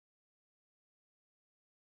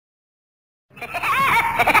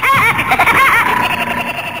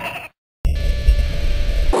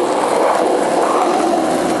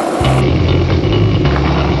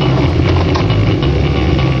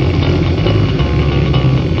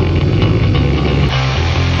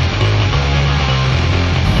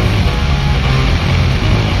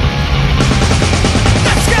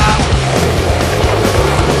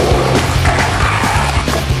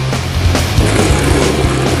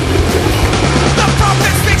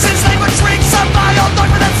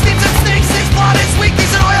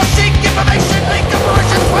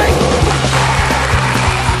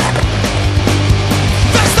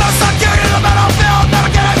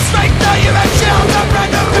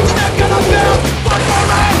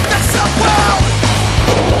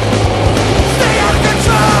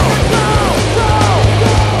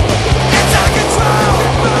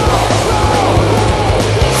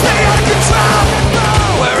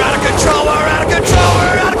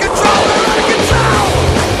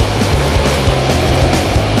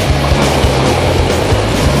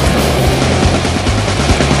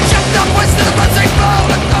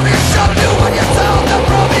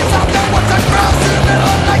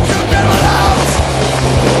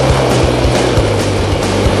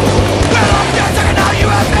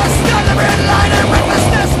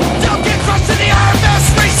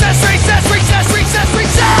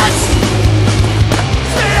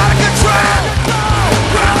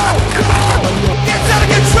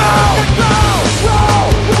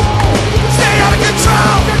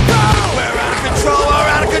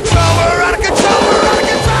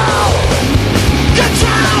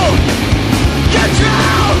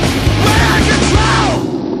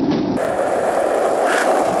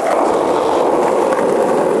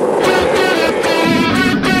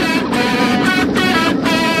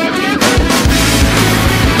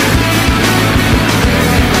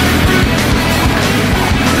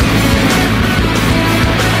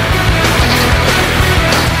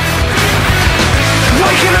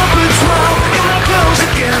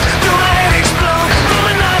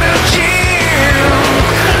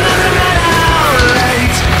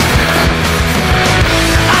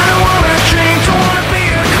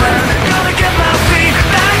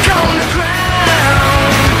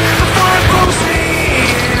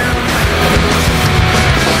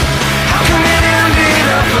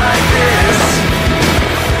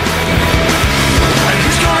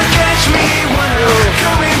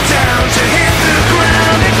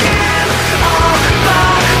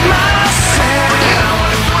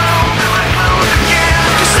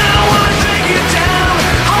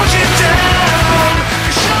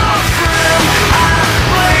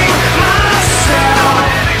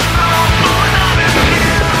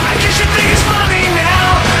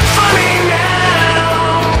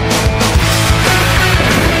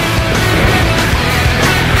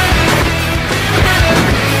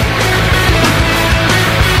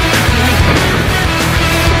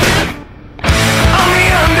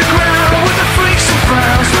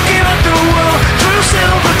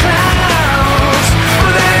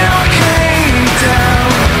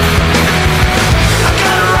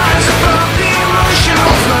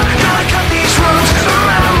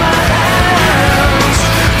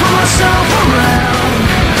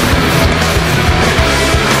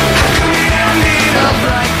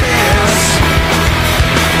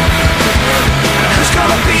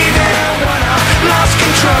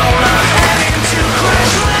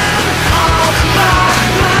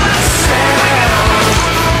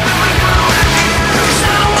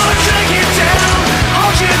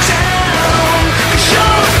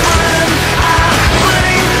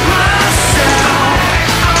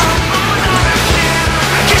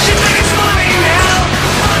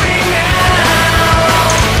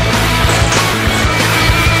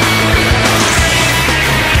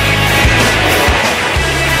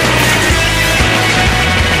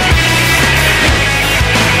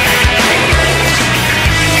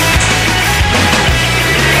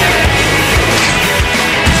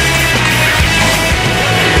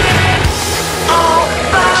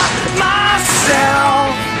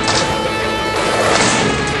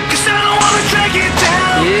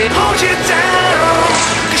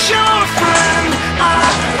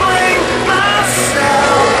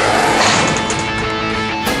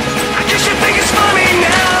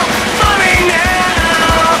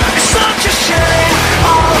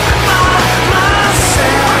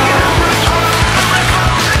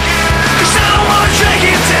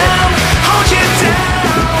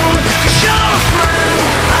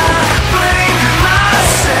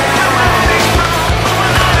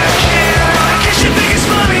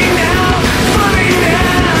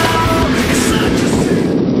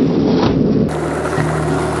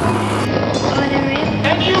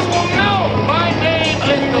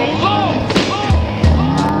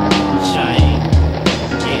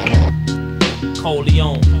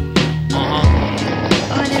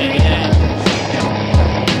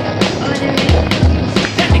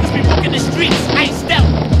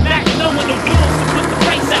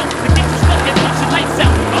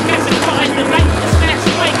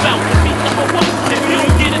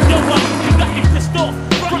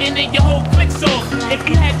frontin' and your whole click's off. If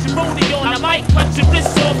you had your rollie on, I might cut your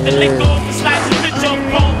wrists off and lick off and slide your bitch off.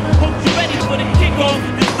 Hope you ready for the kickoff.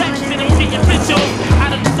 This rap shit I'm getting rich off.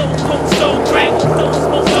 Out of the soul coke, soul crack, soul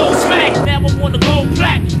smoke, soul smack. Now I wanna go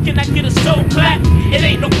black. Can I get a soul clap? It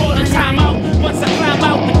ain't no quarter time out. Once I climb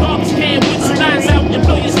out the garbage can with some lines out and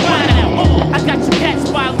blow your spine out. I got you catch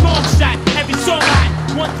by a long shot. Every song hot.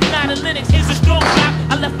 1 through 9 of Linux is a strong block.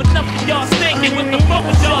 I left enough of y'all stinking. What the fuck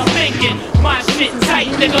was y'all thinking? My shit tight,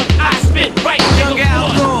 nigga. I spit right, nigga. Young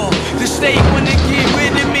outlaw, the state wanna get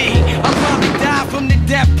rid of me. I'll probably die from the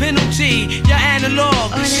death penalty. Your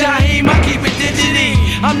analog, Shaheem, I keep it dignity.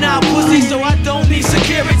 I'm not pussy, so I don't need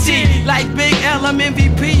security. Like Big L, I'm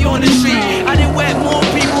MVP on the street. I done wet more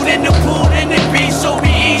people than the pool and the beach, so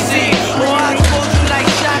be easy. Or I expose you like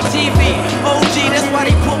Shot TV. OG, that's why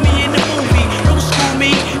they put me in the movie. Don't screw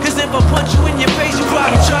me, cause if I punch you in your face, you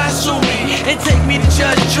probably try to sue me and take me to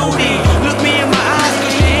Judge Judy. Look me in my eyes,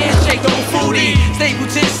 cause your handshake don't fruity.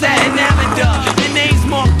 Stapleton, Satin, Allender, your name's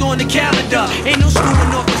marked on the calendar. Ain't no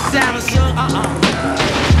screwing off the silencer,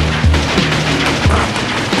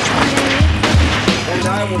 And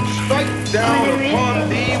I will strike down upon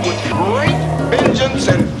thee with great vengeance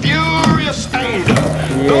and furious anger.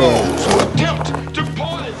 Those who attempt to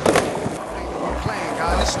poison.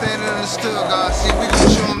 I understand and understood, God. See, we can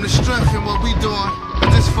show them the strength in what we doing. But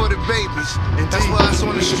this for the babies. And that's why it's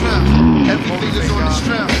on the strength. Everything is on the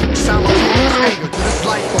strength. Simultaneous anger to this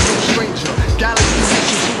life of no stranger. Galaxy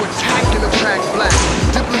missions who attack and attract black.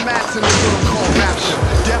 Diplomats in the world call rapture.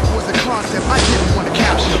 Death was a concept I didn't want to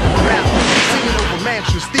capture. Rap music singing over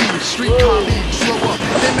mantras, thieves, street colleagues, slow up.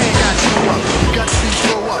 That man got show up. Guts be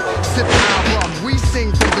throw up. Sipping our rum. We sing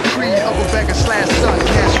from the creed of a beggar slash son.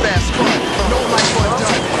 Cash fast fun. No life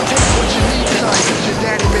undone. Take what you need, son. Cause your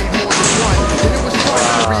daddy made more than one. And it was turned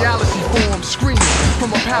to reality form. Screaming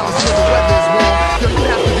from a palace where the weather is warm. Yo, you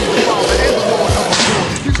have to be the father and the lord of a sword.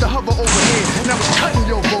 Used to hover overhead and I was cutting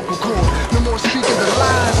your vocal cord. No more speaking the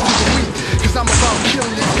lies to the weak. Cause I'm about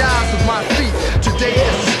killing these guys with my feet. Today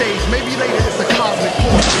it's the stage, maybe later it's a cosmic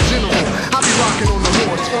force. In general, I'll be rocking on the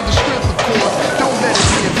horse. On the strength of course, don't let it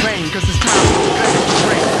be in vain. Cause it's time for the best to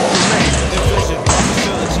reign. inflation,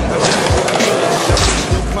 hostility,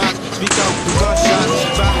 new plots, speak out the gunshots,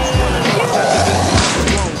 battles won and lost at the distance is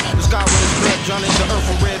blown. The sky when it's blood, drowning the earth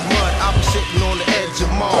in red mud. I'll be sitting on the edge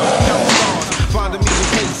of Mars, count stars, finding me in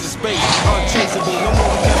places, space, untraceable. No more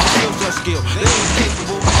we never skills or skill. They ain't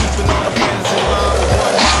capable of keeping all the planets in line.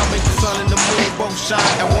 One mile, make the sun and the moon both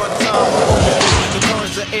shine at one time. The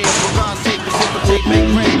currents of air, for God's sake, precipitate, make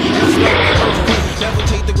rain, and slow earthquake.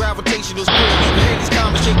 Levitate the gravitational spirit. The Hades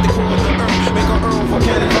comet shake the core of the earth. Make our earth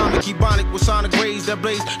volcanic, vomit, ebonic with sonic rays that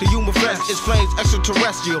blaze. The human flesh is flames,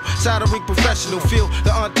 extraterrestrial. Soldering professional, feel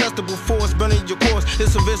the untestable force burning your course.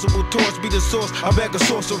 This invisible torch be the source of beggar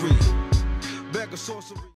sorcery. Beggar sorcery.